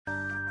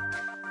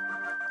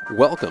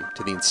Welcome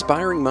to the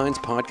Inspiring Minds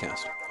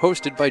podcast,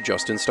 hosted by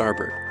Justin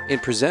Starbird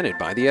and presented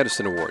by the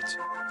Edison Awards.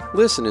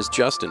 Listen as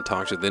Justin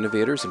talks with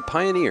innovators and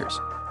pioneers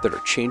that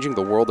are changing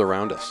the world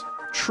around us.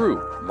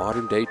 True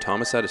modern-day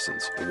Thomas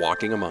Edisons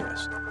walking among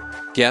us.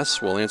 Guests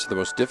will answer the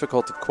most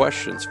difficult of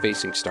questions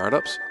facing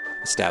startups,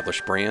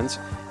 established brands,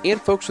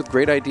 and folks with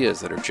great ideas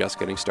that are just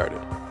getting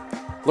started.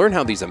 Learn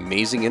how these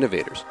amazing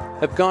innovators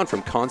have gone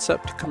from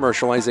concept to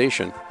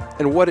commercialization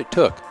and what it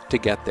took to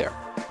get there.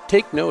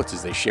 Take notes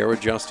as they share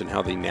with Justin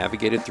how they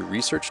navigated through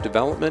research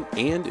development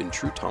and, in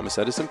true Thomas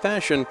Edison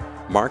fashion,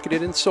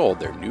 marketed and sold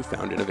their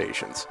newfound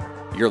innovations.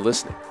 You're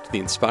listening to the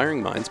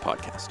Inspiring Minds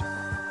podcast.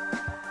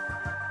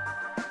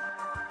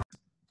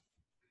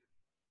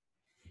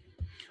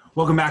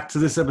 Welcome back to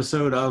this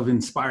episode of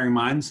Inspiring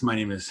Minds. My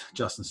name is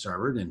Justin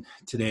Starbird, and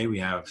today we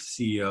have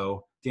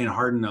CEO Dan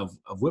Harden of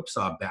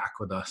Whipsaw back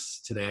with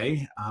us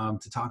today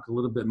to talk a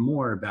little bit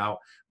more about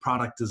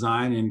product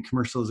design and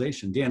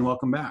commercialization. Dan,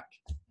 welcome back.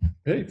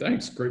 Hey,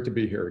 thanks. Great to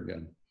be here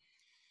again.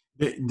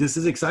 This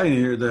is exciting.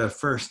 You're the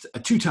first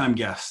two-time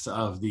guest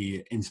of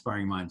the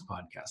Inspiring Minds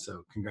podcast,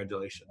 so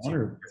congratulations.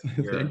 Honored.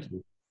 Thank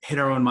you. Hit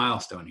our own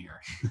milestone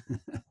here.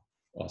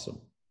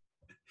 Awesome.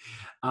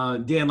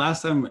 Dan,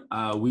 last time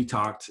we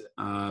talked,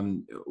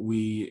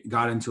 we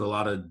got into a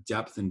lot of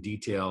depth and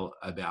detail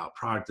about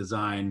product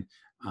design,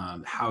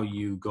 how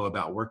you go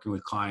about working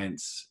with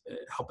clients,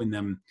 helping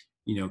them,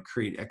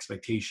 create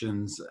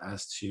expectations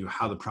as to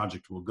how the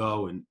project will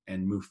go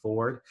and move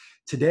forward.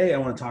 Today, I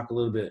want to talk a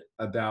little bit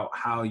about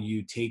how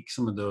you take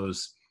some of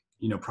those,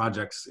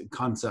 projects,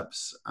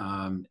 concepts,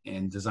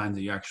 and designs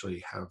that you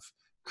actually have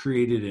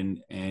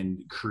created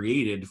and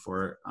created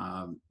for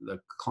the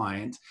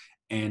client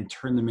and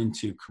turn them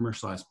into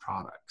commercialized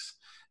products.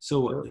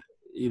 So,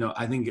 Sure.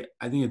 I think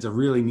it's a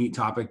really neat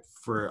topic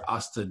for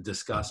us to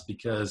discuss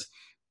because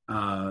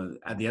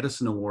at the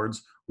Edison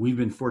Awards, we've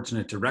been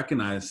fortunate to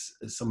recognize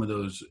some of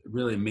those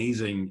really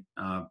amazing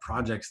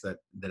projects that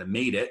have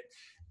made it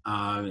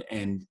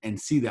and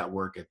see that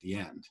work at the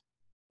end.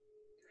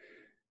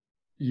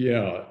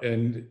 Yeah.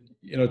 And,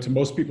 to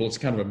most people, it's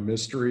kind of a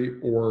mystery,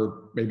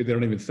 or maybe they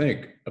don't even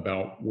think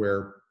about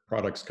where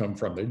products come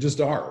from. They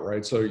just are,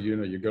 right? So,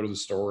 you go to the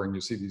store and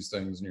you see these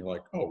things and you're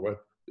like, oh, what?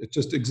 It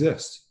just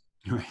exists.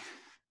 Right.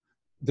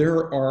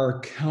 There are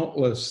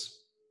countless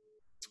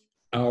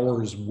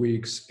hours,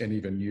 weeks, and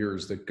even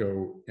years that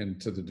go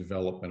into the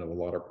development of a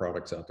lot of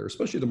products out there,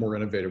 especially the more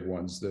innovative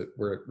ones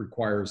where it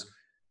requires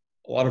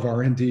a lot of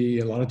R&D,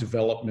 a lot of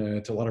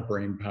development, a lot of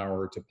brain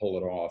power to pull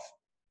it off.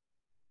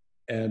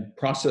 And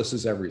process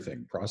is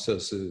everything.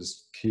 Process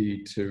is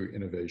key to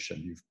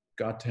innovation. You've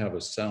got to have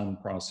a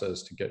sound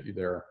process to get you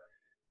there.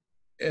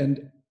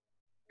 And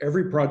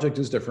every project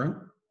is different.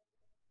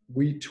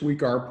 We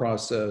tweak our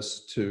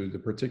process to the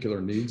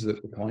particular needs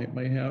that the client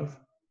may have,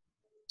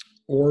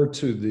 or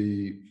to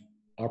the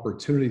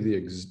opportunity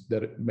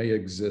that it may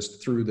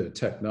exist through the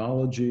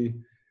technology,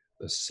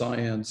 the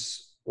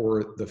science,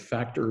 or the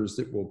factors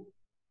that will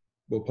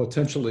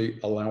potentially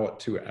allow it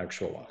to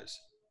actualize.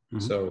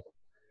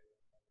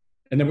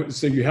 Mm-hmm.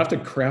 So you have to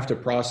craft a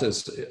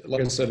process.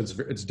 Like I said,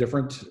 it's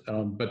different,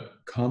 but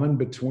common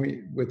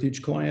with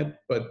each client.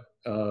 But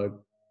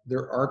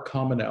there are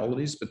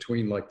commonalities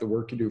between like the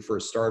work you do for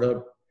a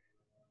startup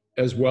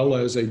as well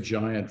as a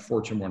giant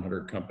Fortune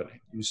 100 company.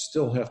 You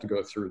still have to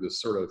go through this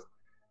sort of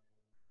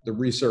the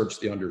research,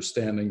 the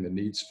understanding, the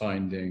needs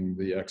finding,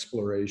 the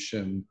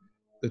exploration,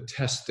 the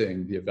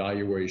testing, the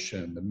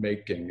evaluation, the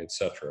making,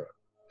 etc.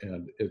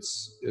 And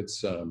it's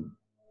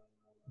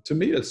to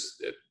me,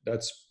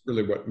 that's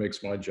really what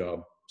makes my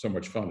job so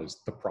much fun, is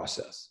the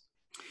process.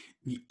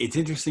 It's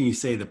interesting you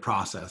say the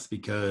process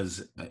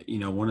because,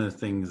 one of the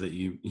things that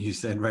you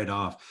said right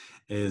off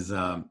is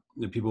that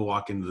people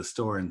walk into the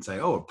store and say,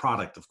 oh, a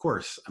product, of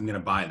course, I'm going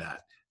to buy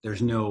that.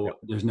 There's no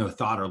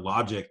thought or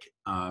logic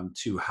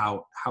to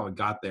how it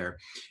got there.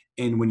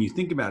 And when you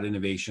think about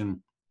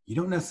innovation, you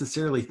don't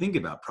necessarily think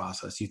about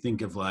process. You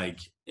think of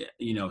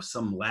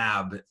some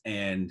lab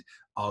and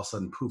all of a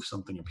sudden, poof,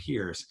 something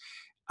appears.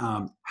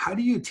 How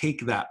do you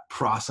take that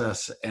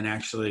process and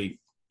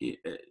actually,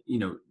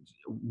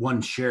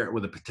 share it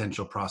with a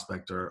potential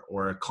prospect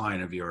or a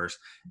client of yours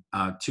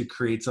to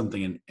create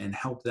something and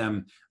help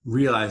them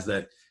realize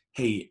that,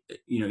 hey,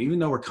 even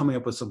though we're coming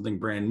up with something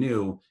brand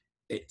new,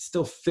 it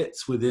still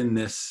fits within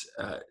this,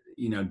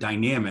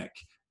 dynamic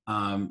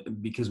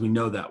because we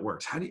know that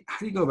works. How do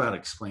you go about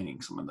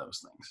explaining some of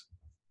those things?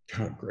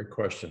 God, great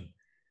question.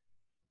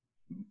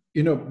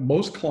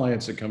 Most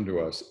clients that come to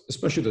us,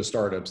 especially the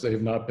startups, they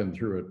have not been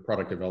through a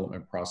product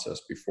development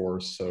process before,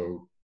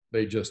 so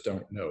they just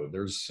don't know.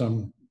 There's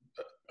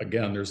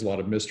a lot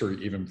of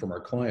mystery even from our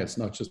clients,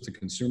 not just the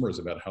consumers,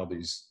 about how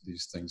these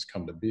things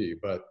come to be.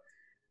 But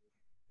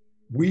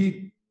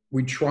we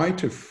try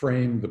to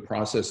frame the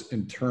process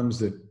in terms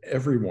that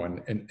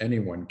everyone and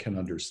anyone can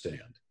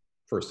understand.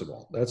 First of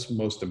all, that's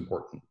most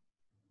important.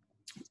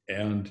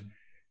 And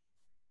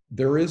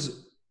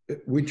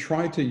we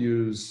try to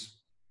use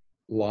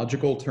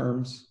logical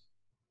terms,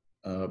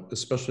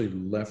 especially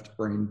left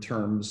brain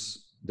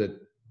terms that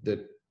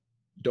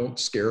don't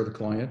scare the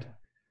client.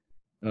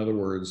 In other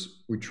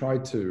words, we try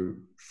to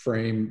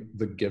frame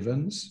the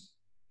givens,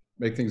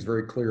 make things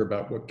very clear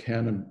about what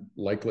can and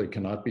likely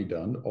cannot be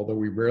done, although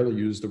we rarely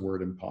use the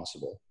word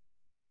impossible.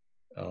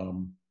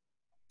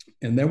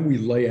 And then we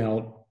lay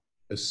out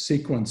a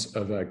sequence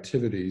of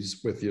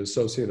activities with the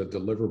associated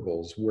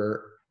deliverables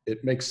where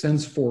it makes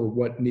sense for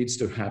what needs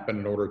to happen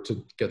in order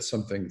to get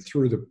something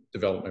through the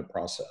development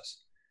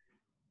process.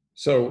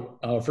 So,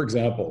 for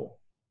example,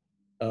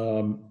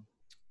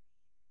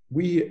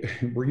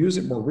 we're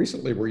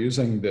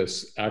using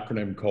this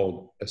acronym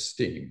called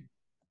ESTEEM,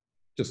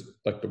 just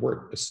like the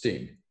word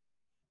esteem.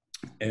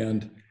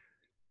 And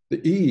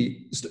the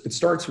E, it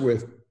starts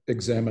with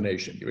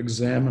examination. You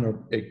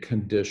examine a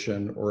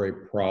condition or a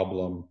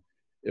problem.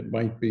 It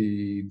might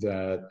be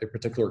that a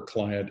particular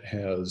client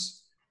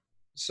has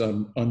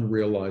some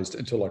unrealized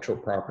intellectual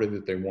property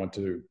that they want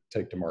to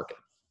take to market.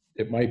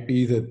 It might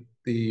be that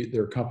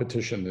their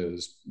competition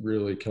is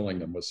really killing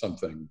them with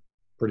something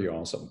pretty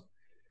awesome.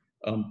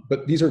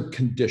 But these are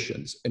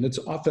conditions, and it's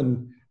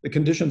often, the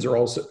conditions are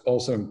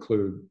also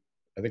include,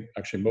 I think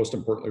actually most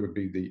importantly would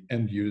be the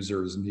end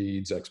user's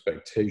needs,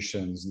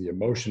 expectations, the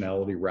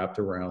emotionality wrapped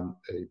around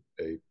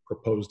a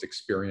proposed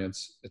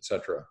experience,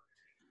 etc.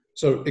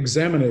 So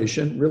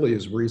examination really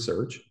is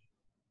research.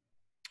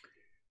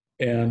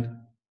 And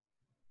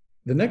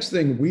the next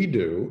thing we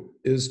do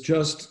is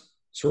just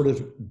sort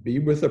of be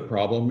with the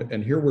problem,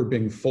 and here we're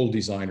being full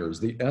designers.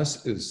 The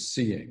S is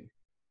seeing.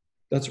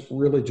 That's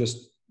really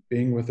just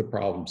being with the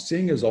problem.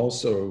 Seeing is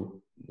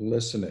also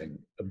listening,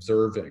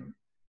 observing,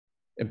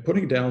 and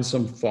putting down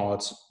some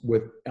thoughts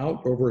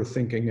without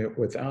overthinking it,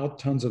 without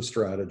tons of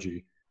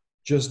strategy.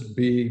 Just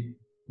be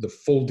the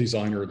full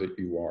designer that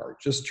you are.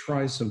 Just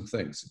try some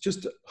things,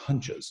 just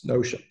hunches,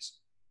 notions.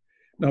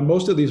 Now,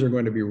 most of these are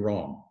going to be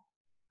wrong.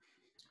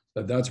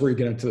 But that's where you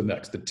get into the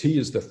next. The T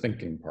is the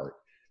thinking part.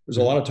 There's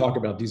a lot of talk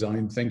about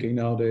design thinking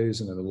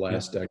nowadays, and in the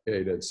last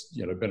decade, it's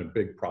been a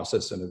big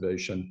process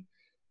innovation.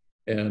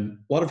 And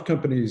a lot of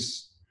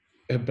companies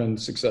have been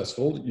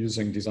successful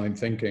using design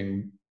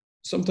thinking.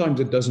 Sometimes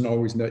it doesn't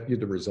always net you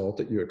the result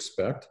that you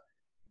expect,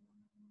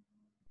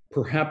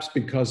 perhaps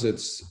because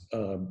it's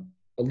a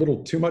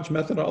little too much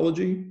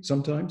methodology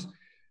sometimes,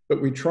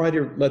 but we try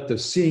to let the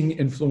seeing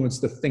influence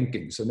the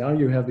thinking. So now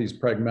you have these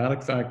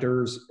pragmatic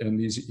factors and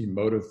these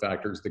emotive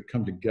factors that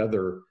come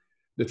together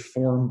that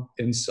form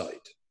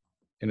insight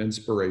and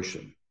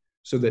inspiration,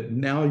 so that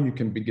now you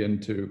can begin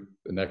to,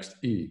 the next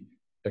E,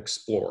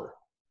 explore.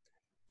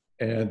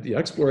 And the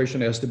exploration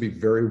has to be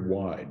very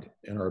wide,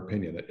 in our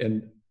opinion.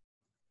 And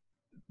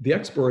the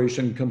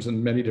exploration comes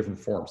in many different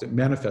forms. It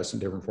manifests in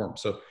different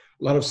forms. So a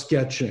lot of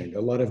sketching,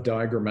 a lot of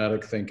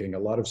diagrammatic thinking, a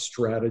lot of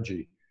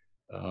strategy,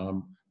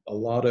 a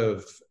lot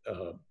of,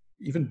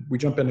 even we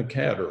jump into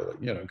CAD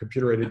early.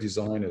 Computer-aided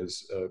design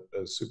is a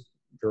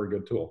very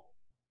good tool.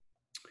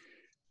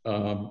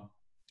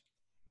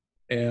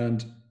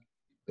 And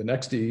the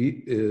next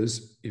E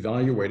is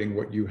evaluating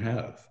what you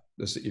have.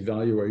 This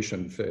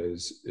evaluation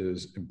phase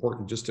is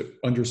important just to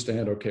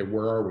understand, okay,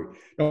 where are we?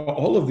 Now,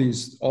 all of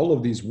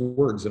these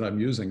words that I'm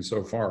using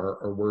so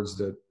far are words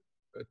that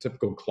a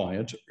typical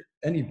client,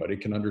 anybody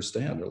can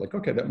understand. They're like,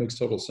 okay, that makes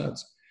total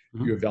sense.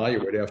 Mm-hmm. You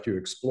evaluate after you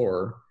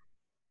explore,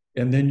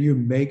 and then you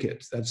make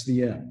it. That's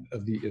the end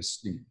of the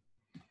esteem.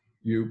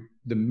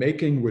 The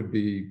making would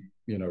be,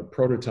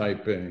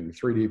 prototyping,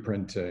 3D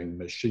printing,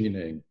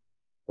 machining,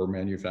 or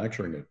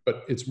manufacturing it.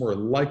 But it's more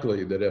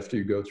likely that after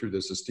you go through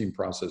this esteem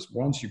process,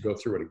 once you go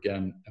through it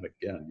again and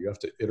again, you have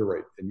to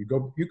iterate, and you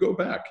go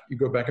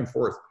back and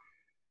forth.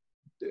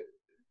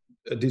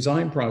 A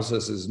design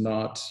process is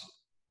not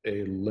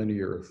a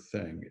linear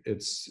thing.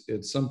 It's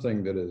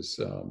something that is,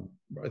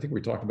 I think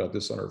we talked about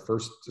this on our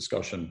first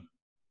discussion,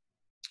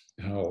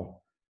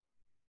 how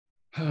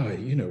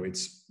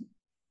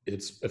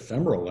it's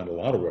ephemeral in a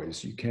lot of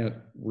ways. You can't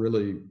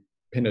really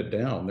pin it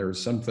down.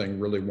 There's something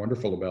really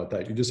wonderful about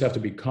that. You just have to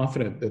be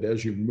confident that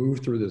as you move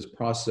through this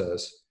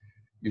process,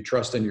 you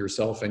trust in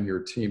yourself and your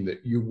team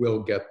that you will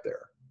get there.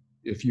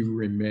 If you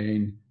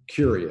remain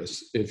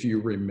curious, if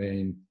you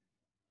remain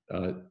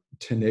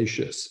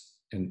tenacious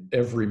in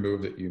every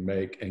move that you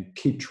make and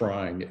keep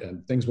trying,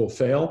 and things will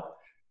fail.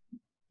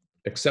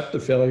 Accept the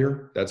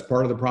failure. That's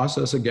part of the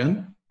process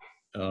again.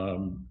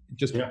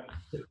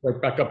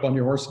 Right back up on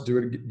your horse and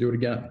do it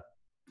again.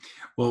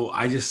 Well,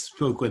 I just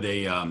spoke with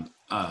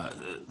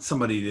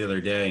somebody the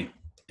other day,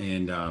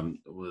 and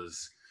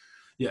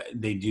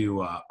they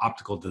do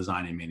optical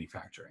design and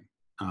manufacturing.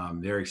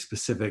 Very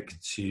specific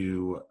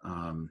to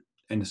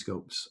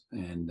endoscopes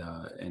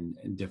and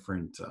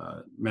different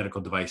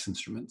medical device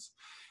instruments,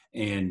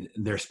 and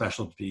their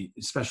specialty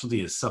is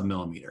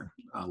submillimeter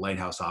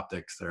lighthouse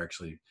optics. They're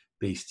actually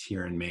based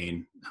here in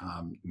Maine,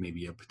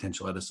 maybe a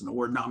potential Edison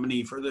Award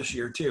nominee for this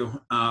year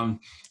too.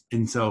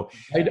 And so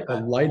a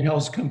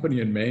lighthouse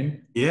company in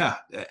Maine. Yeah.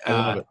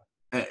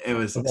 It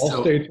was of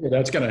all states where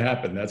that's going to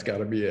happen. That's got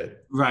to be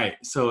it. Right.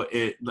 So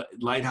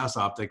lighthouse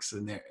optics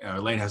and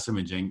lighthouse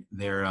imaging,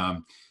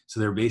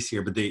 they're based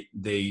here, but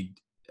they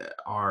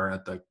are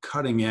at the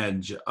cutting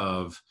edge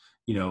of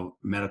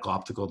medical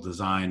optical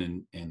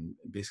design and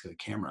basically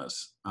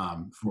cameras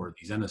for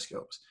these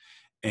endoscopes.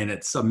 And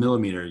at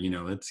sub-millimeter,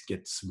 it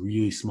gets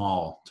really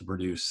small to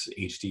produce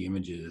HD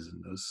images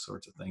and those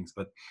sorts of things.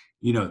 But,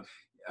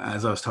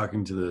 as I was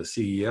talking to the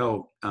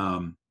CEO,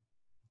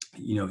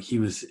 he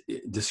was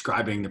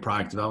describing the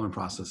product development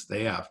process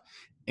they have,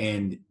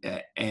 and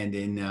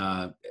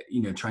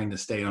in trying to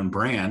stay on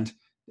brand.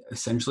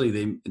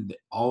 Essentially,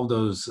 all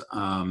those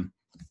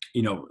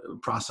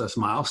process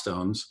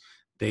milestones,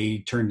 they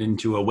turned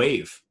into a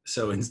wave.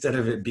 So instead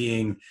of it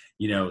being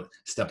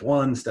step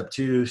 1, step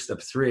 2,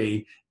 step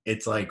 3,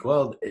 it's like,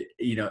 well,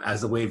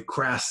 as the wave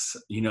crests,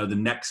 the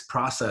next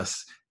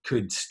process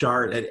could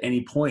start at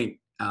any point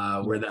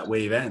where that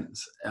wave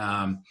ends.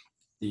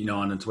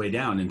 On its way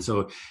down. And so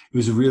it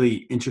was a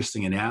really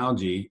interesting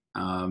analogy,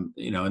 and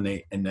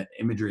the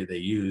imagery they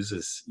use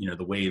is,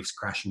 the waves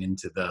crashing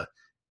into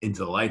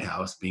the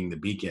lighthouse being the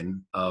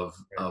beacon of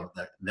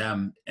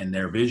them and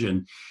their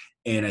vision.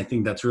 And I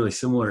think that's really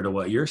similar to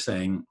what you're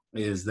saying,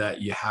 is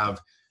that you have,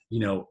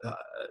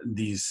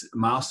 these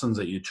milestones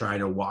that you try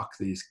to walk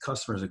these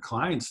customers and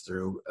clients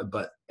through,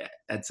 but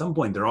at some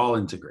point they're all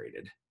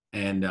integrated.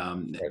 And,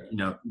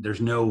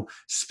 there's no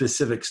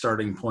specific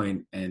starting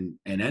point and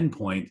end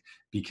point,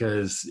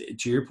 because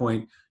to your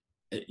point,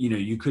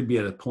 you could be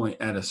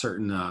at a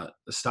certain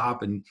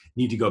stop and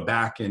need to go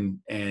back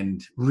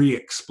and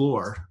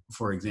re-explore,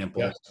 for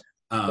example, yes.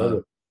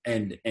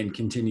 And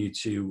continue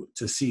to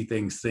see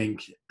things,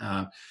 think,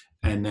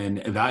 and then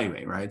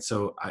evaluate. Right.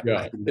 So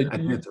I think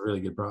it's a really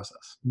good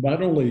process.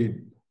 Not only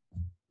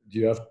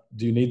do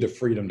you need the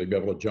freedom to be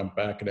able to jump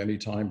back at any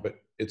time, but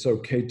it's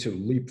okay to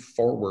leap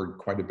forward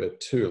quite a bit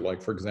too.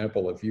 Like, for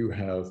example, if you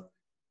have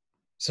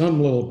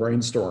some little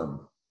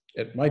brainstorm,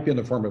 it might be in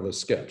the form of a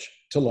sketch,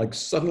 to like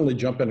suddenly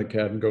jump into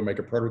CAD and go make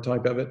a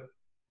prototype of it,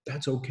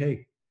 that's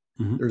okay.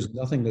 Mm-hmm. There's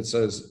nothing that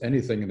says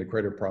anything in the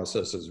creative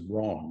process is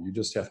wrong. You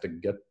just have to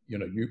get,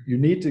 you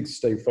need to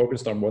stay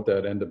focused on what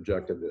that end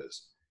objective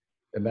is.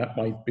 And that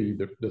might be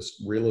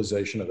this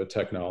realization of a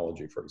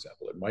technology, for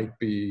example. It might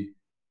be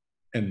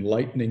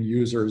enlightening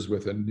users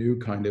with a new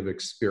kind of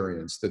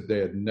experience that they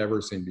had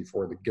never seen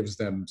before, that gives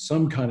them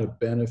some kind of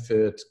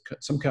benefit,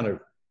 some kind of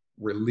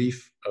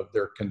relief of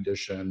their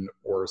condition,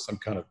 or some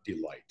kind of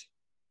delight.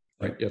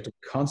 Right? You have to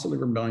constantly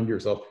remind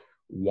yourself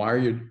why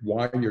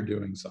you're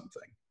doing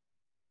something,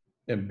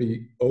 and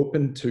be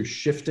open to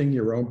shifting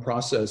your own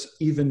process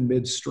even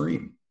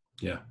midstream.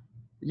 Yeah.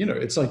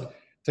 It's like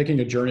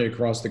taking a journey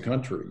across the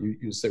country.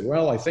 You say,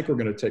 well, I think we're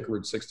going to take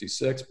Route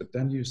 66, but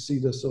then you see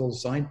this little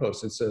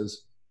signpost that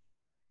says,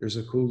 there's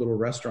a cool little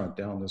restaurant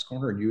down this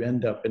corner, and you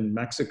end up in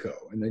Mexico,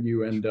 and then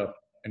you end up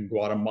in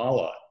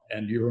Guatemala,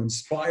 and you're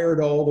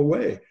inspired all the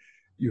way.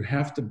 You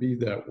have to be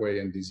that way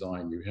in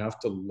design. You have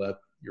to let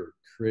your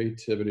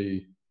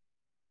creativity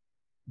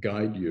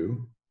guide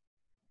you,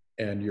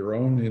 and your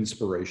own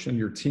inspiration,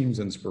 your team's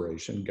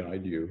inspiration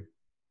guide you,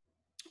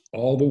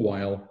 all the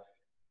while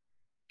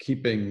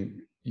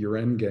keeping your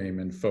end game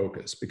in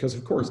focus. Because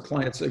of course,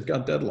 clients, they've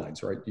got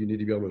deadlines, right? You need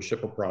to be able to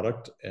ship a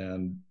product,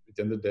 and at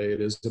the end of the day,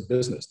 it is a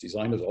business.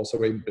 Design is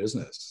also a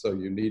business. So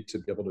you need to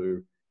be able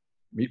to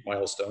meet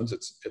milestones.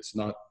 It's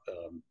not,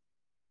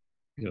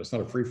 it's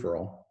not a free for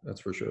all,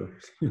 that's for sure.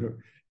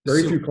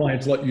 Very few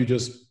clients let you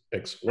just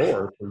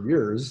explore for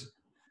years.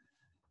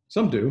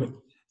 Some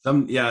do.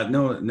 Yeah,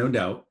 no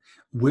doubt.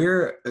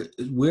 Where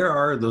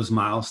are those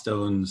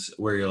milestones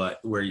where you're like,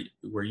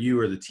 where you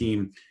or the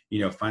team,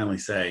 finally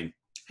say,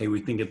 hey, we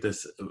think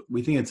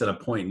it's at a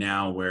point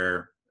now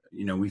where,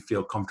 we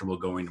feel comfortable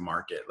going to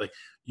market? Like,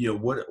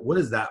 what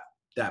does that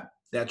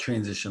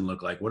transition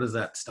look like? What does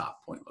that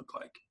stop point look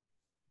like?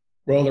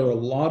 Well, there are a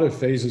lot of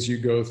phases you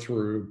go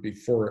through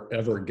before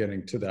ever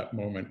getting to that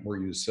moment where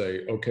you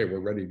say, okay,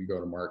 we're ready to go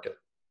to market.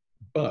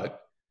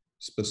 But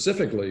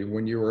specifically,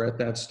 when you are at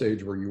that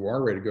stage where you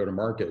are ready to go to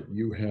market,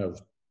 you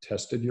have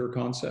tested your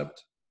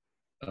concept.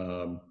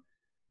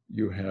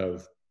 You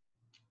have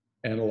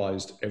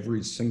analyzed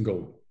every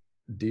single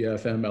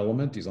DFM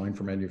element, design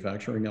for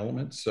manufacturing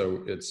element.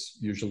 So it's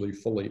usually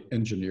fully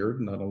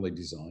engineered, not only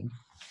designed.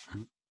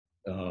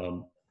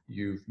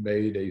 You've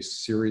made a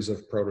series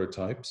of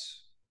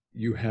prototypes.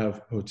 You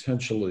have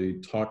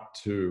potentially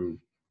talked to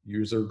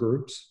user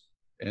groups,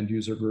 end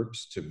user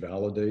groups, to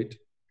validate.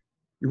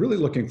 You're really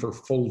looking for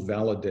full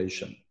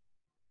validation.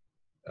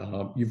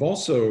 You've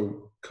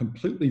also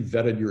completely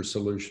vetted your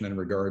solution in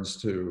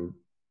regards to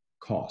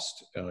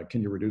cost.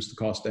 Can you reduce the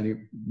cost any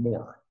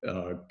more?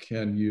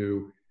 Can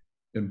you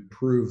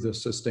improve the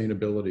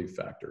sustainability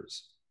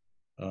factors?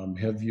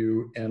 Have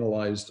you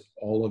analyzed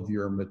all of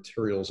your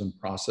materials and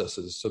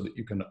processes so that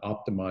you can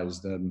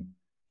optimize them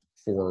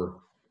for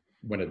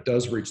when it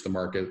does reach the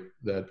market,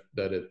 that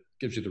it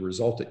gives you the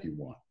result that you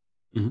want?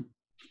 Mm-hmm.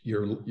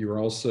 You're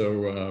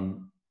also,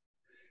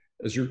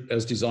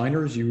 as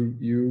designers,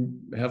 you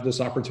have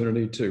this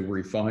opportunity to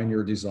refine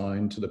your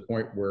design to the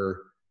point where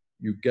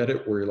you get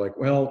it where you're like,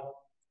 well,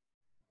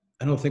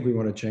 I don't think we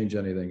want to change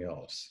anything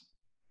else.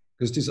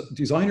 Because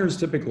designers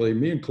typically,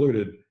 me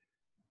included,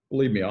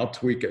 believe me, I'll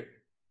tweak it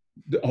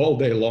all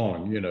day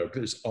long.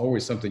 There's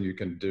always something you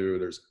can do.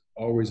 There's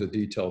always a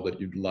detail that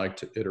you'd like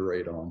to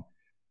iterate on,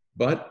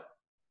 but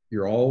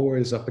you're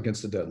always up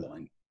against a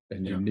deadline,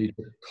 and you need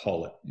to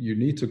call it. You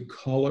need to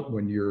call it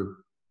when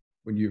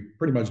you've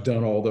pretty much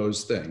done all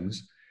those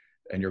things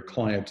and your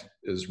client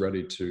is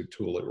ready to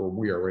tool it, or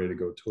we are ready to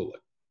go tool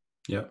it.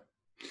 Yep.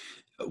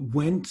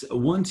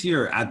 Once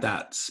you're at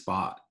that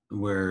spot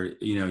where,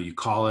 you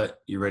call it,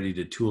 you're ready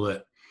to tool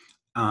it,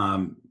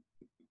 how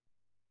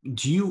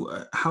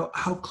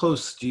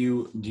close do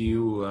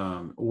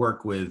you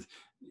work with,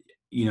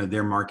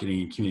 their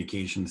marketing and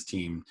communications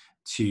team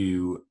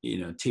to,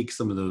 take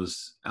some of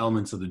those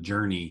elements of the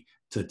journey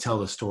to tell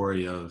the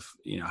story of,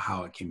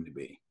 how it came to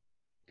be?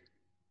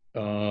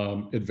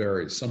 It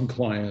varies. Some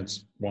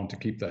clients want to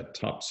keep that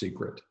top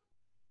secret.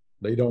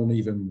 They don't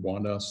even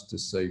want us to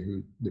say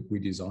that we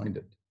designed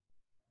it.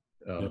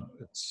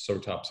 It's so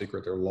top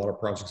secret. There are a lot of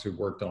projects we've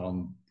worked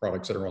on,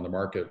 products that are on the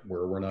market,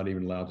 where we're not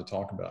even allowed to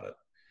talk about it.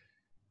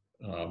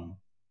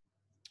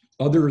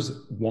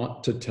 Others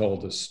want to tell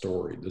the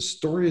story. The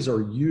stories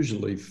are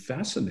usually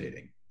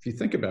fascinating. If you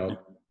think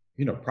about,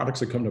 products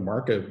that come to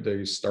market,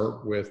 they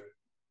start with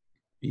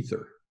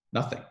ether,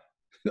 nothing,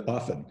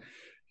 often.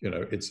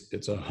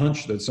 It's a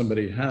hunch that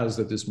somebody has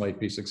that this might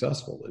be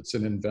successful. It's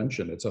an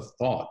invention. It's a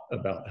thought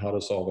about how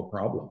to solve a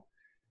problem.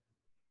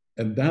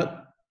 And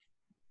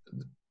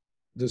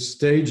the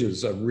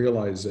stages of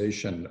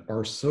realization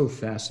are so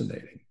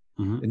fascinating.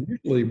 Mm-hmm. And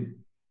usually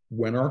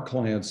when our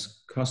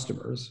clients,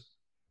 customers,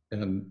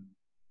 and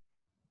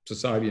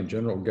society in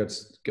general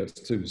gets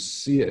to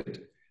see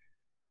it,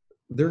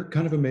 they're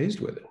kind of amazed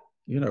with it.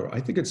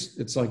 I think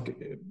it's like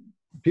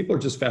people are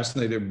just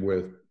fascinated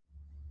with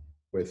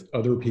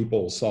other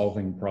people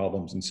solving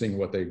problems and seeing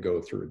what they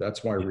go through.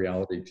 That's why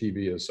reality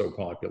TV is so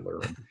popular.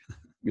 And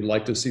you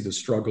like to see the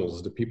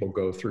struggles that people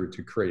go through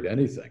to create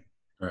anything.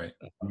 Right.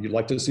 You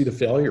like to see the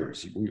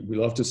failures. We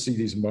love to see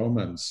these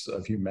moments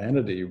of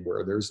humanity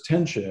where there's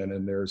tension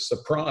and there's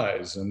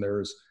surprise and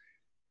there's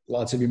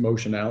lots of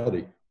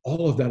emotionality.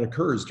 All of that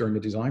occurs during the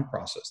design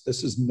process.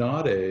 This is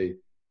not a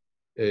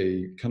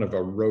kind of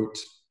a rote,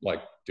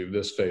 like, do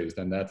this phase,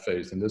 then that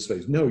phase, then this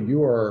phase. No,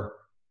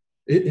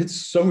 it's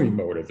so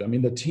emotive. I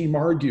mean, the team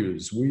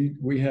argues.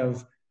 We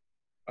have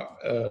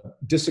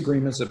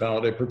disagreements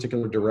about a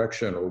particular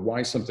direction or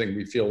why something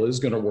we feel is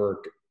going to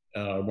work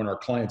when our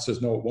client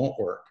says, no, it won't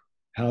work.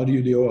 How do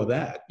you deal with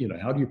that?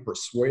 How do you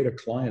persuade a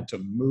client to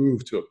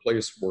move to a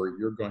place where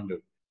you're going to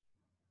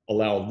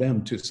allow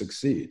them to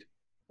succeed?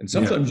 And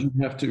sometimes you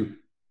have to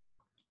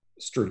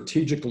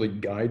strategically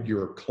guide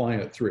your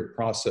client through a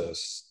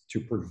process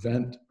to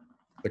prevent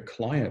the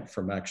client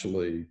from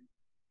actually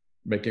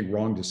making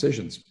wrong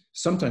decisions.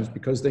 Sometimes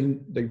because they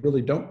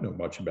really don't know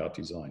much about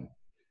design.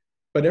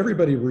 But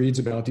everybody reads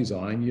about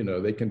design.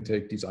 They can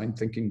take design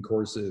thinking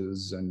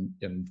courses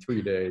in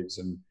 3 days,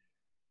 and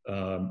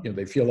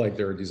they feel like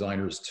they're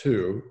designers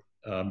too.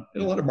 And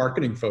a lot of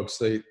marketing folks,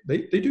 they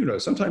do know.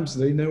 Sometimes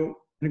they know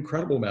an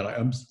incredible amount.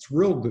 I'm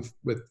thrilled with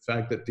the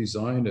fact that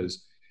design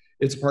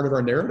it's part of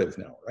our narrative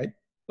now, right?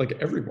 Like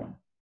everyone,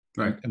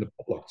 right, in the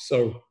public.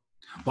 So,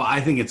 well, I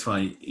think it's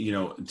funny.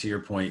 To your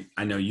point,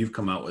 I know you've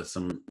come out with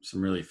some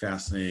really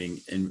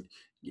fascinating, and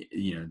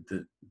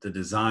the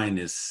design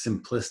is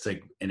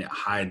simplistic and it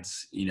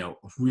hides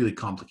really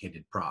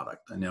complicated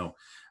product. I know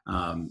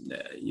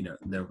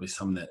there'll be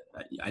some that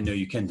I know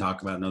you can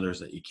talk about and others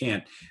that you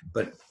can't,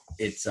 but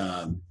it's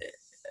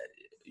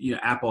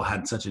Apple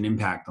had such an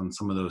impact on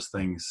some of those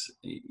things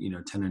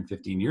 10 and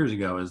 15 years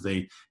ago as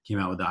they came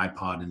out with the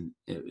iPod, and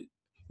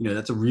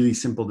that's a really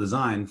simple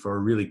design for a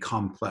really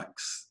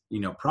complex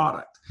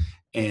product.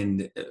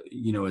 And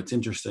it's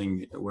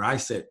interesting where I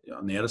sit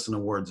on the Edison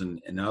Awards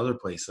and other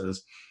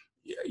places,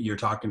 you're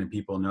talking to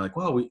people and they're like,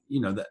 well,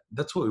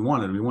 that's what we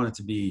wanted. We want it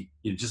to be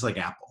just like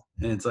Apple.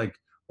 And it's like,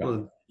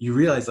 well, you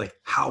realize like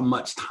how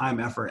much time,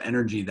 effort,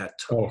 energy that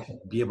took to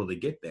be able to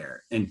get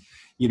there. And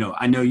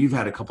I know you've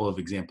had a couple of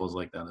examples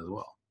like that as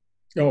well.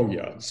 Oh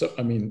yeah. So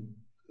I mean,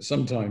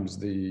 sometimes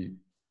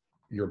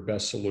your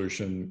best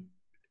solution,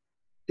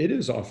 it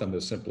is often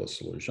the simplest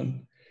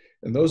solution.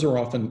 And those are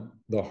often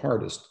the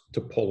hardest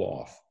to pull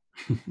off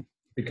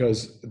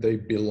because they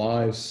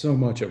belie so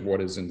much of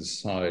what is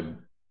inside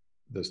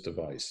this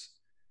device.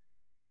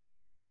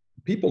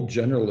 People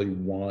generally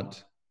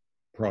want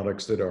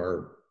products that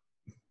are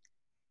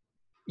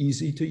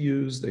easy to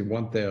use. They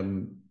want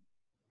them,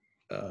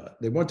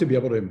 they want to be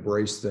able to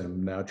embrace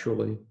them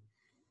naturally.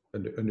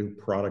 A new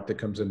product that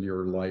comes into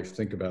your life,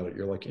 think about it.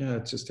 You're like, yeah,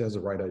 it just has the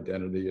right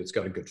identity. It's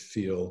got a good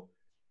feel.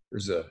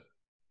 There's a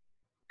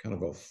kind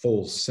of a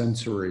full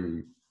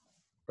sensory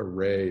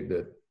array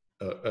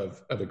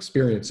of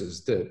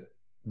experiences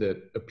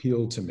that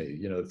appeal to me.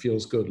 It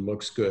feels good,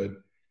 looks good,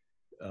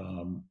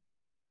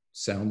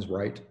 sounds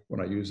right when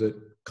I use it,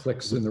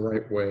 clicks in the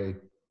right way,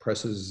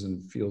 presses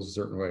and feels a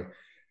certain way.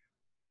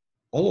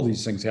 All of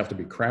these things have to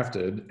be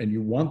crafted, and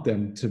you want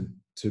them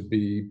to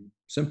be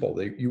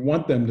simple. You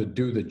want them to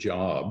do the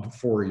job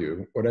for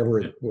you, whatever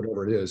it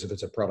is. If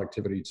it's a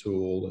productivity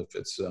tool, if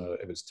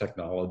it's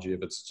technology,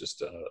 if it's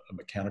just a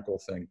mechanical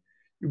thing,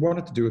 You want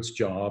it to do its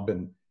job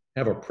and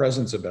have a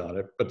presence about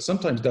it, but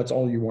sometimes that's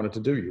all you want it to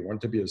do. You want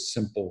it to be a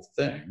simple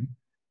thing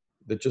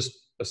that just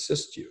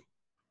assists you.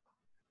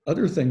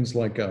 Other things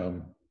like,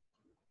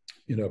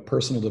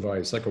 personal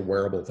device, like a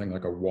wearable thing,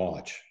 like a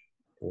watch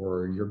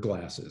or your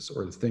glasses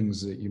or the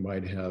things that you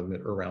might have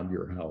around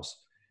your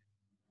house,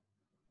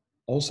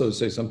 also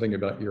say something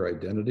about your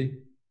identity.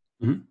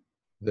 Mm-hmm.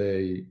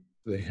 They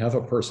have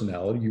a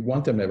personality. You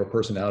want them to have a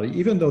personality,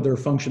 even though their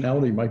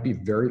functionality might be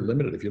very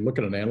limited. If you look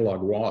at an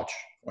analog watch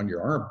on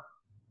your arm,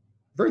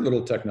 very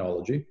little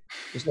technology.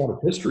 There's a lot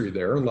of history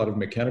there, a lot of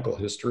mechanical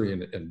history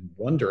and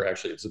wonder.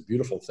 Actually, it's a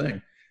beautiful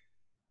thing.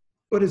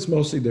 But it's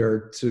mostly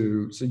there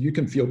so you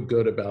can feel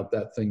good about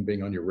that thing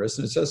being on your wrist,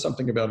 and it says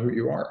something about who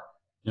you are.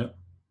 Yep.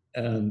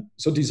 And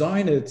so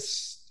design, it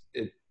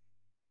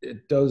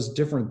does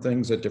different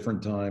things at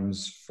different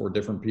times for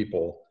different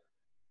people,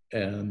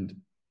 and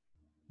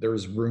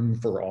there's room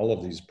for all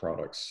of these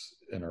products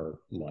in our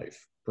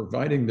life,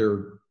 providing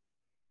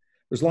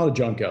there's a lot of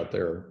junk out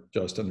there,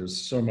 Justin.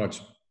 There's so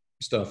much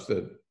stuff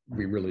that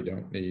we really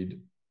don't need.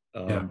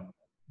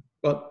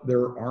 But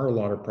there are a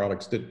lot of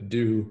products that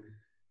do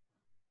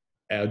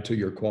add to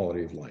your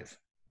quality of life.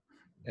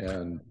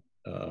 And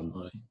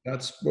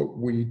that's what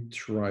we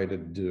try to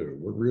do.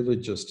 We're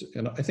really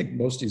and I think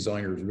most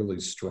designers really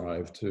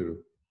strive to,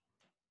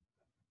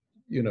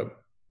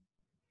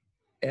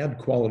 add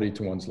quality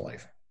to one's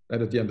life.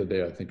 That at the end of the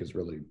day, I think is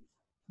really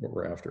what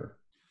we're after.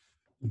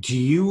 Do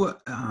you,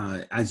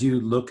 as you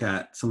look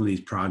at some of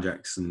these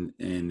projects and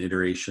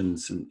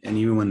iterations and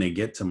even when they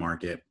get to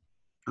market,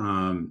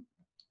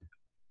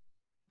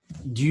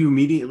 do you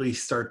immediately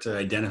start to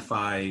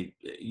identify,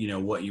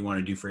 what you want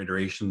to do for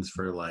iterations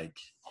for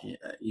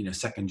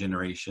second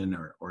generation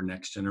or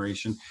next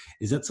generation?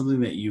 Is that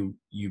something that you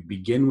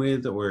begin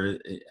with, or,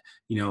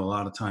 a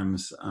lot of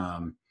times,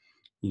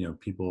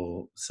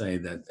 people say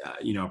that,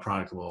 a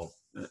product will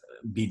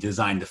be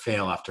designed to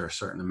fail after a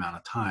certain amount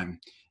of time.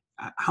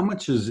 How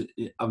much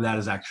of that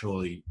is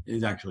actually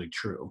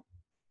true?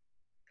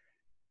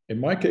 In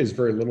my case,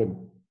 very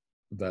little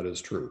of that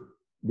is true.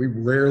 We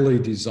rarely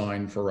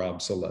design for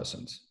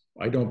obsolescence.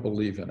 I don't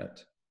believe in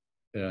it.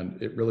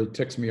 And it really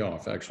ticks me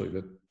off, actually,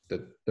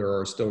 that there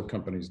are still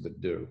companies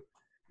that do.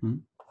 Mm-hmm.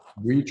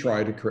 We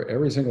try to create,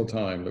 every single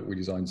time that we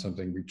design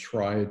something, we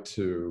try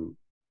to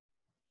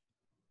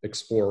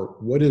explore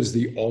what is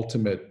the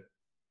ultimate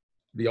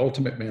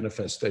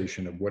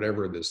manifestation of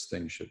whatever this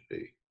thing should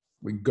be.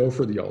 We go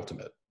for the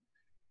ultimate.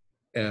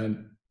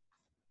 And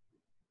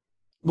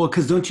well,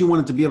 because don't you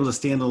want it to be able to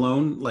stand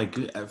alone,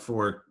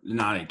 for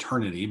not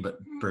eternity, but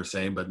per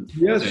se, but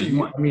yes,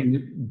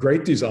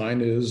 great design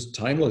is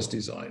timeless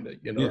design.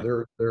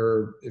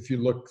 If you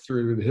look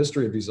through the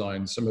history of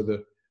design, some of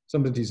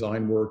the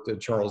design work that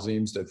Charles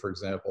Eames did, for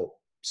example,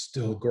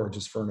 still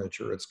gorgeous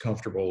furniture. It's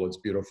comfortable, it's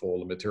beautiful,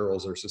 the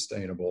materials are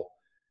sustainable,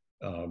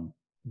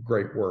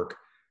 great work.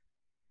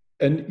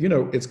 And,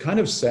 it's kind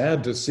of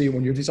sad to see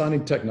when you're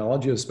designing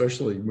technology,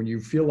 especially when you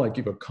feel like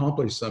you've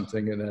accomplished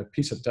something and that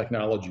piece of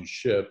technology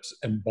ships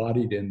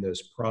embodied in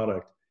this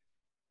product,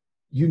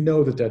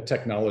 that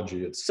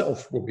technology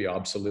itself will be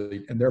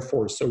obsolete, and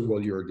therefore so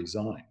will your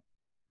design.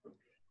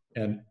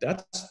 And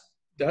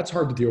that's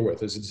hard to deal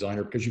with as a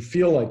designer, because you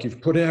feel like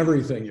you've put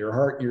everything, your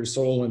heart and your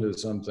soul into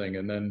something,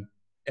 and then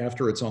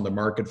after it's on the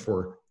market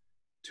for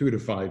 2 to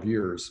 5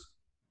 years,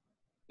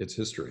 it's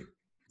history.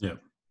 Yeah.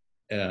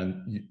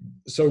 And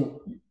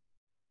so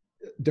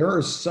there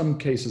are some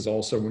cases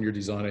also when you're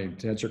designing,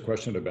 to answer your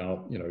question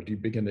about, do you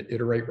begin to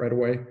iterate right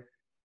away?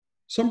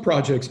 Some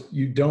projects,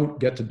 you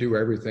don't get to do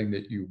everything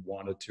that you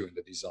wanted to in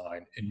the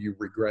design, and you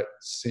regret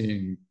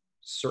seeing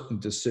certain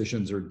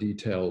decisions or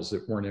details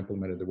that weren't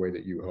implemented the way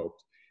that you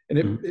hoped.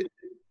 And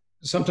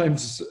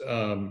sometimes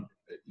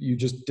you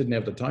just didn't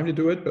have the time to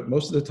do it, but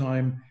most of the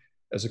time,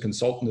 as a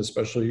consultant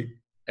especially,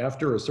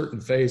 after a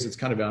certain phase, it's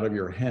kind of out of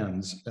your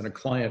hands, and a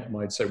client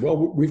might say, well,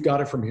 we've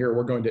got it from here.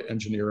 We're going to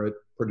engineer it,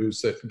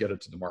 produce it, and get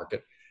it to the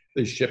market.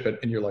 They ship it,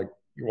 and you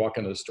walk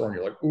into the store and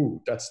you're like,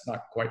 ooh, that's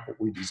not quite what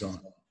we designed.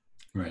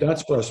 Right.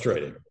 That's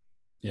frustrating.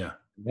 Yeah.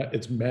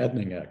 It's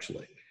maddening,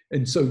 actually.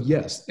 And so,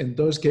 yes, in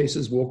those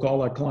cases, we'll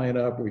call that client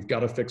up. We've got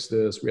to fix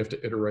this. We have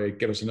to iterate,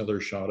 give us another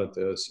shot at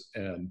this,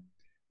 and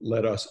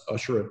let us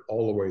usher it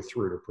all the way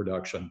through to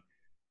production.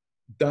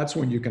 That's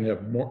when you can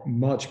have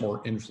much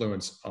more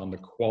influence on the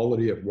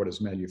quality of what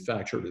is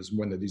manufactured, is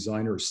when the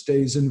designer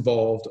stays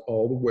involved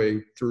all the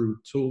way through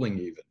tooling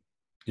even.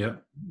 Yeah.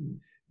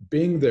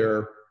 Being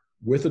there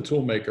with a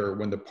tool maker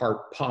when the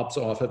part pops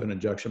off of an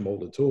injection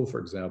molded tool, for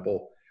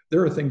example,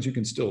 there are things you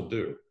can still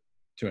do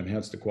to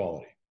enhance the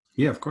quality.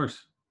 Yeah, of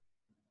course.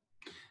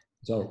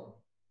 So,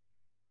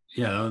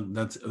 yeah,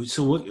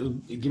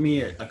 give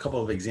me a couple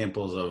of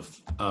examples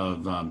of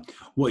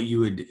what you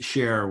would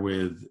share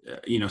with,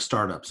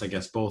 startups, I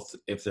guess, both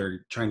if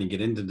they're trying to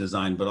get into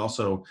design, but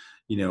also,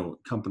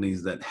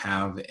 companies that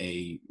have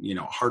a,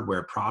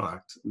 hardware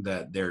product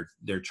that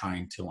they're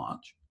trying to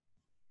launch.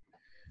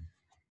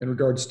 In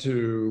regards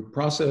to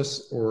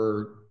process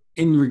or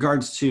in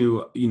regards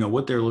to,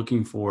 what they're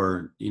looking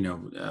for,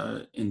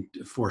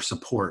 for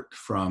support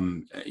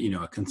from,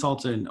 a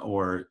consultant,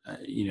 or,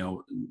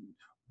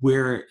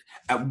 where,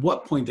 at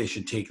what point they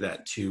should take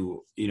that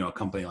to, a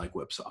company like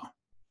Whipsaw?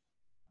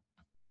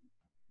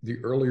 The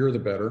earlier, the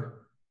better.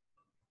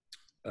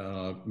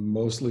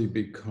 Mostly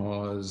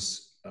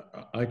because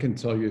I can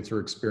tell you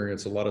through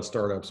experience, a lot of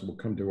startups will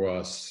come to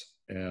us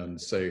and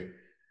say,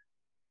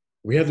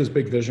 we have this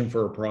big vision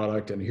for a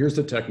product, and here's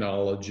the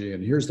technology,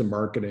 and here's the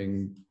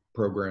marketing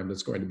program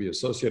that's going to be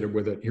associated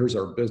with it. Here's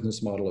our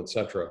business model, et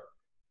cetera.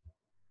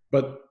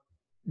 But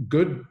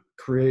good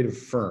creative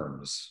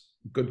firms,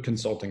 good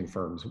consulting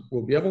firms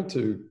will be able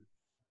to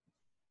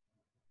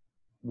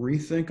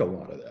rethink a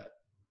lot of that.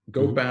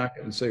 Go back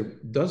and say,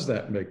 does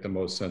that make the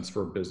most sense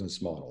for a business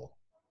model?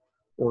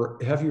 Or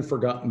have you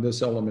forgotten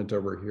this element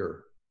over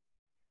here?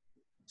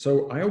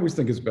 So I always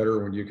think it's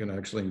better when you can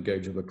actually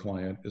engage with a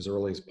client as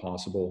early as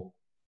possible.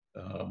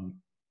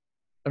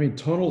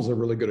 Tonal is a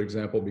really good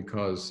example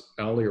because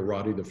Ali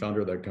Arati, the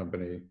founder of that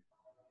company,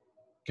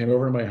 came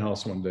over to my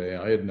house one day.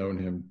 I had known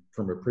him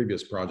from a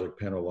previous project,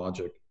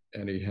 Panologic,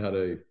 and he had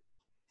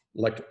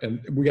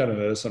and we got an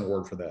Edison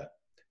Award for that.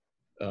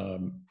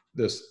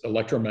 This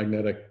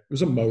electromagnetic, it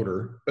was a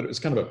motor, but it was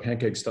kind of a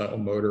pancake style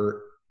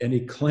motor. And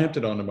he clamped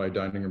it onto my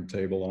dining room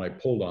table, and I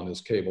pulled on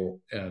this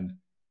cable, and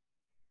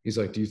he's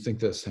like, do you think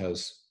this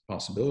has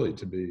possibility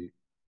to be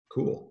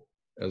cool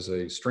as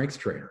a strength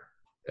trainer?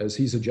 As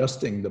he's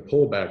adjusting the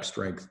pullback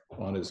strength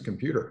on his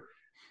computer.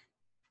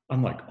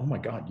 I'm like, oh my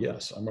God,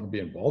 yes, I'm going to be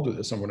involved with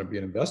this. I'm going to be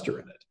an investor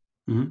in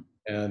it.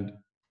 And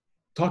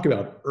talk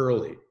about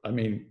early.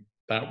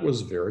 That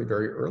was very,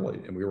 very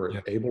early. And we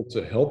were able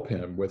to help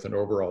him with an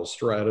overall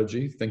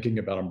strategy, thinking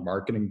about a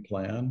marketing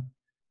plan,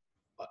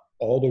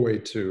 all the way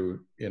to,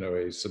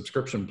 a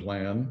subscription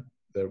plan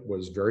that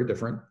was very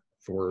different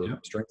for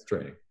strength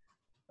training.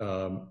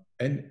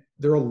 And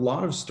there are a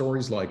lot of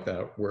stories like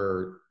that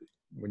where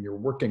when you're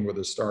working with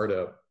a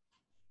startup,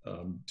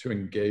 to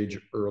engage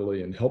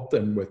early and help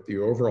them with the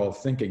overall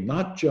thinking,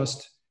 not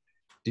just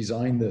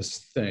design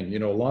this thing.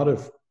 A lot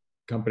of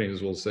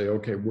companies will say,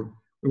 okay,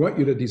 we want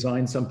you to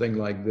design something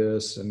like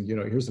this. And,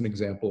 here's an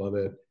example of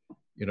it,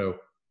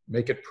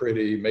 make it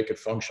pretty, make it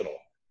functional.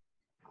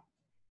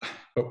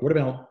 But what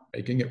about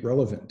making it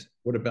relevant?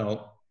 What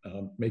about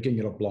making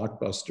it a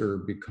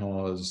blockbuster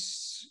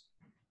because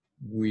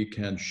we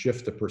can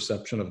shift the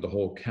perception of the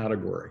whole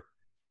category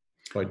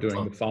by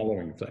doing the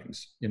following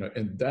things,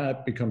 and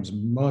that becomes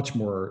much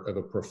more of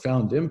a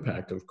profound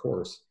impact, of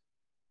course.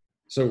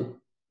 So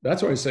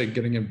that's why I say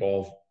getting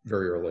involved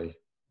very early.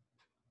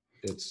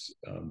 It's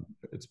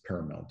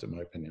paramount, in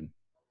my opinion.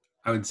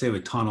 I would say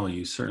with Tunnel,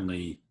 you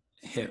certainly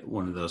hit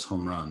one of those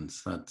home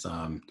runs. That's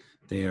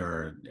they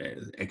are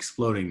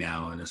exploding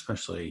now, and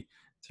especially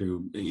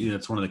through,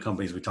 it's one of the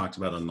companies we talked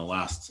about on the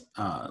last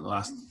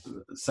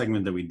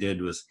segment that we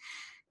did was,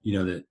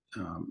 that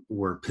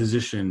were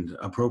positioned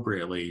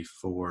appropriately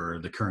for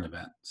the current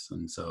events.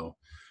 And so,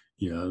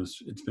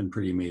 it's been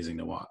pretty amazing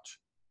to watch.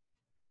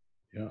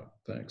 Yeah,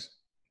 thanks.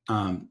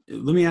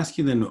 Let me ask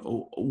you then,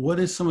 what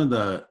is some of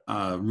the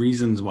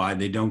reasons why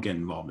they don't get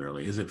involved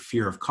early? Is it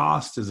fear of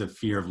cost? Is it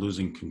fear of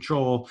losing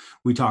control?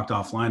 We talked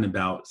offline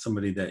about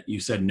somebody that you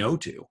said no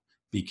to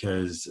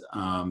because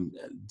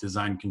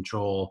design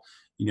control,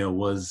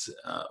 was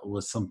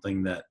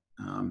something that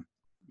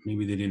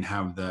maybe they didn't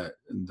have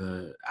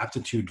the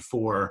aptitude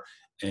for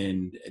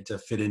and to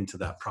fit into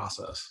that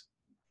process.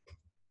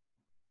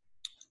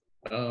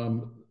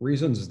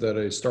 Reasons that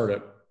a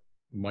startup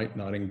might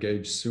not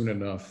engage soon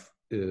enough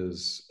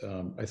is,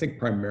 I think,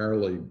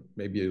 primarily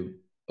maybe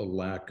a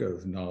lack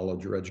of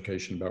knowledge or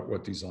education about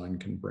what design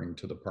can bring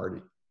to the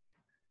party.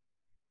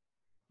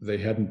 They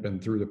hadn't been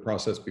through the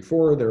process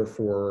before,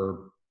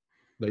 therefore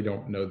they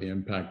don't know the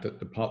impact, that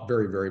the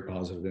very, very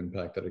positive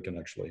impact that it can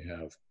actually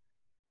have.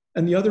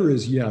 And the other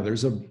is,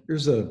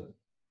 there's a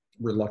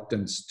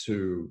reluctance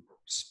to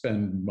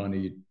spend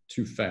money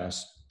too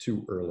fast,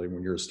 too early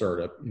when you're a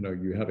startup.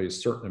 You have a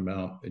certain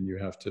amount and you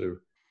have to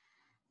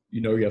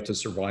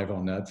survive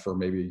on that for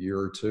maybe a year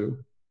or two.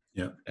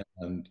 Yeah.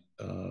 And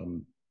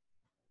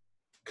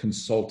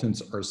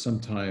consultants are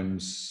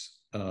sometimes,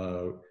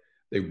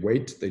 they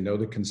wait, they know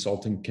the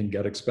consulting can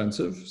get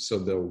expensive, so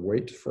they'll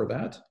wait for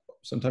that,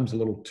 sometimes a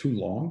little too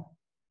long.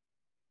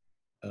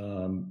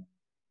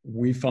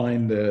 We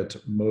find that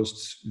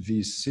most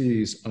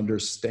VCs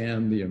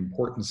understand the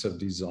importance of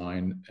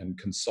design and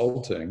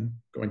consulting,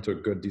 going to a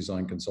good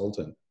design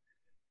consultant.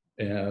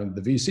 And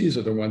the VCs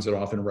are the ones that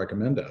often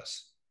recommend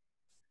us.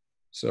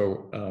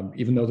 So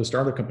even though the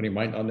startup company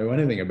might not know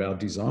anything about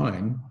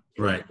design,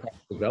 right,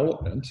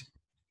 development,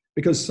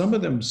 because some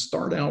of them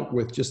start out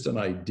with just an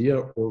idea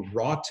or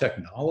raw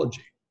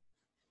technology,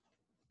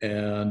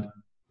 and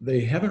they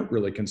haven't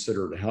really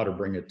considered how to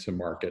bring it to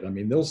market.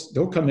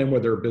 They'll come in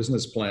with their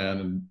business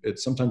plan, and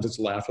sometimes it's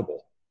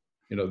laughable.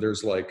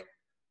 There's like,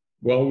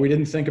 well, we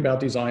didn't think about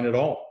design at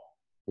all.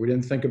 We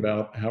didn't think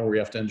about how we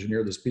have to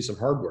engineer this piece of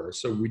hardware,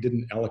 so we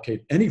didn't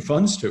allocate any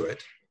funds to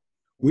it.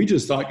 We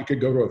just thought you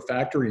could go to a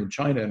factory in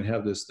China and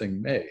have this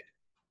thing made.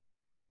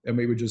 and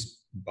we would just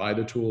buy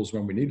the tools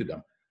when we needed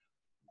them.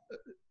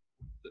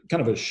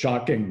 Kind of a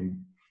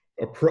shocking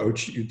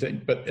approach, you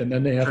think, and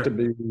then they have to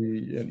be,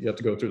 you have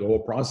to go through the whole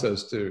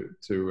process to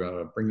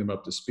bring them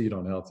up to speed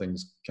on how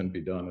things can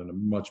be done in a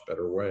much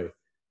better way.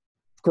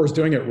 Of course,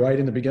 doing it right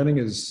in the beginning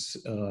is,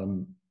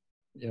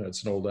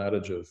 it's an old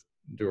adage of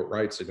do it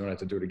right so you don't have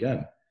to do it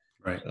again.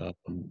 Right.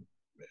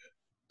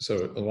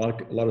 So a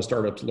lot of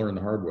startups learn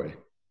the hard way.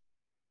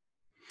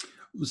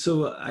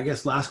 So I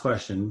guess last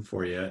question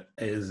for you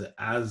is,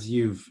 as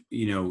you've,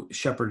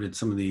 shepherded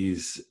some of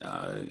these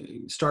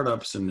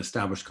startups and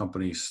established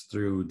companies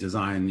through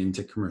design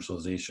into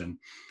commercialization,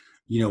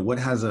 what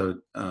has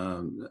the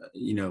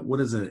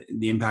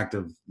impact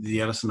of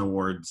the Edison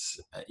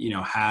Awards,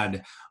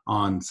 had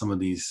on some of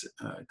these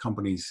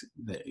companies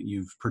that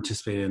you've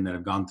participated in that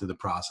have gone through the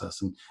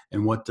process,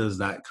 and what does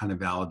that kind of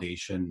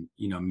validation,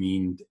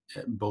 mean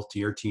both to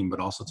your team, but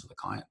also to the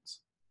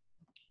clients?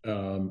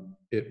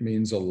 It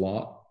means a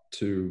lot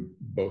to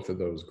both of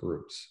those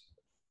groups.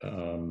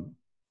 I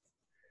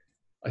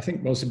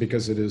think mostly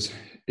because it is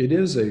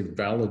a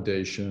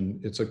validation.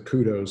 It's a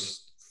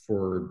kudos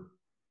for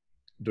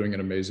doing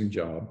an amazing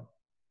job.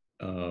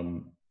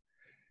 A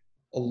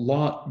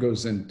lot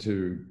goes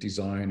into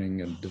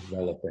designing and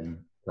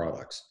developing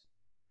products.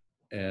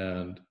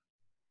 And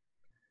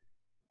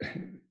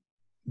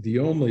the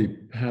only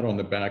pat on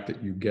the back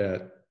that you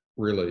get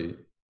really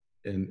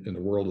in the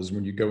world is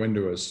when you go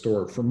into a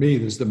store. For me,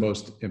 this is the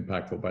most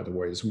impactful, by the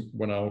way, is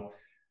when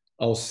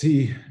I'll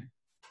see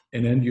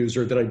an end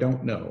user that I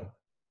don't know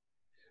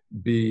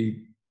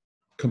be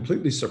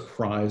completely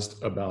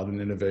surprised about an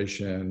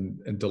innovation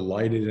and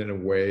delighted in a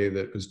way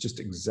that was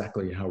just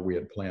exactly how we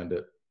had planned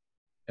it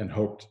and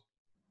hoped.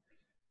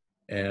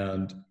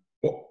 And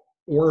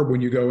or when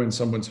you go in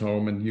someone's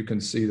home and you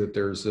can see that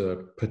there's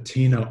a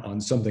patina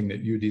on something that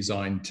you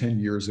designed 10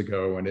 years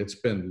ago and it's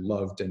been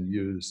loved and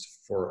used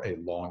for a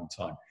long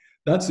time.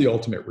 That's the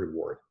ultimate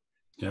reward.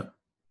 Yeah.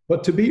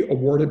 But to be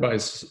awarded by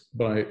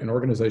an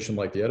organization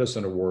like the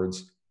Edison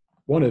Awards,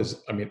 one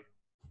is,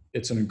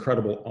 it's an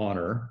incredible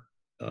honor.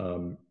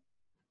 And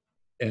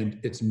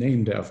it's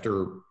named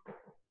after,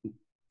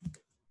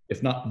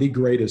 if not the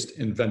greatest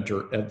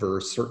inventor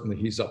ever, certainly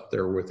he's up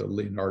there with a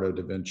Leonardo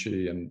da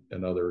Vinci and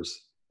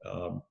others.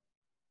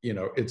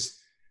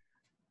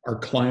 Our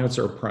clients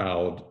are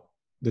proud.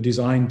 The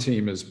design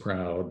team is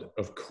proud.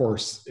 Of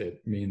course,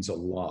 it means a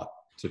lot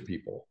to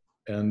people.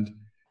 And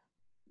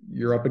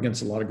you're up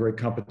against a lot of great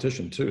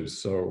competition too.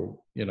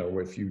 So,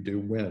 if you do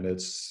win,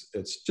 it's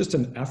just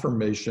an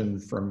affirmation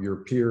from your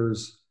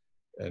peers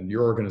and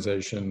your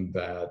organization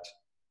that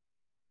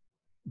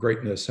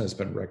greatness has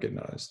been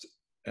recognized.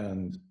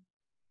 And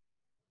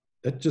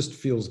it just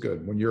feels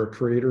good. When you're a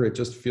creator, it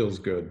just feels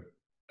good.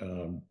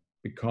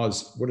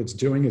 Because what it's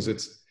doing is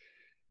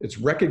it's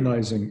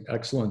recognizing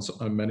excellence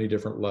on many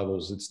different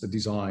levels. It's the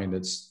design,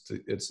 it's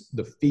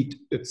the feat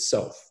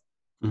itself,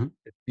 mm-hmm.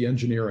 It's the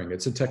engineering,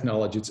 it's the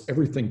technology, it's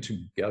everything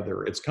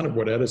together. It's kind of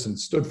what Edison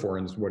stood for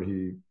and is what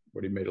he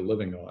made a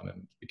living on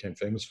and became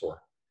famous for.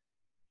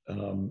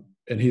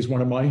 And he's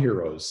one of my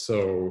heroes.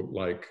 So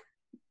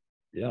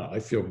I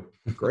feel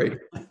great.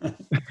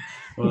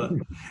 Well,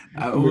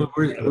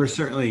 we're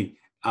certainly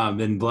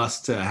been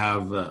blessed to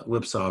have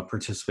Whipsaw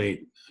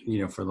participate,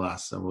 for the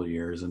last several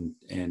years and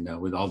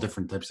with all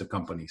different types of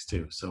companies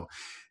too. So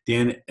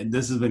Dan,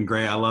 this has been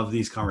great. I love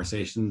these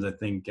conversations. I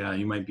think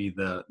you might be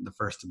the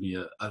first to be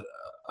a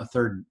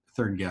third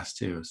guest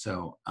too.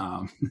 So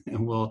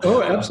we'll.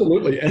 Oh,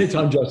 absolutely.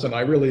 Anytime, Justin.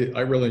 I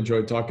really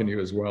enjoyed talking to you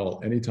as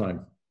well.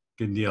 Anytime.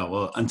 Good deal.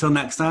 Well, until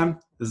next time,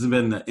 this has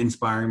been the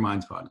Inspiring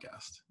Minds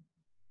Podcast.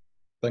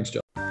 Thanks,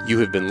 Justin. You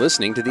have been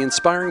listening to the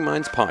Inspiring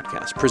Minds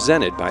Podcast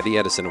presented by the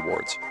Edison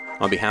Awards.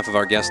 On behalf of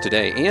our guest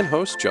today and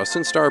host,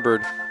 Justin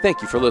Starbird,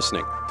 thank you for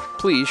listening.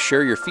 Please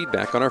share your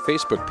feedback on our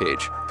Facebook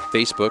page,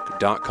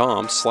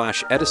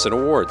 facebook.com/Edison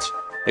Awards.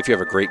 If you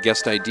have a great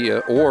guest idea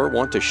or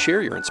want to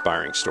share your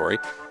inspiring story,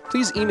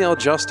 please email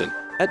Justin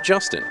at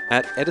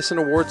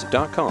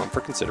edisonawards.com for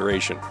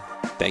consideration.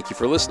 Thank you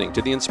for listening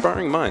to the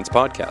Inspiring Minds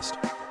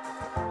Podcast.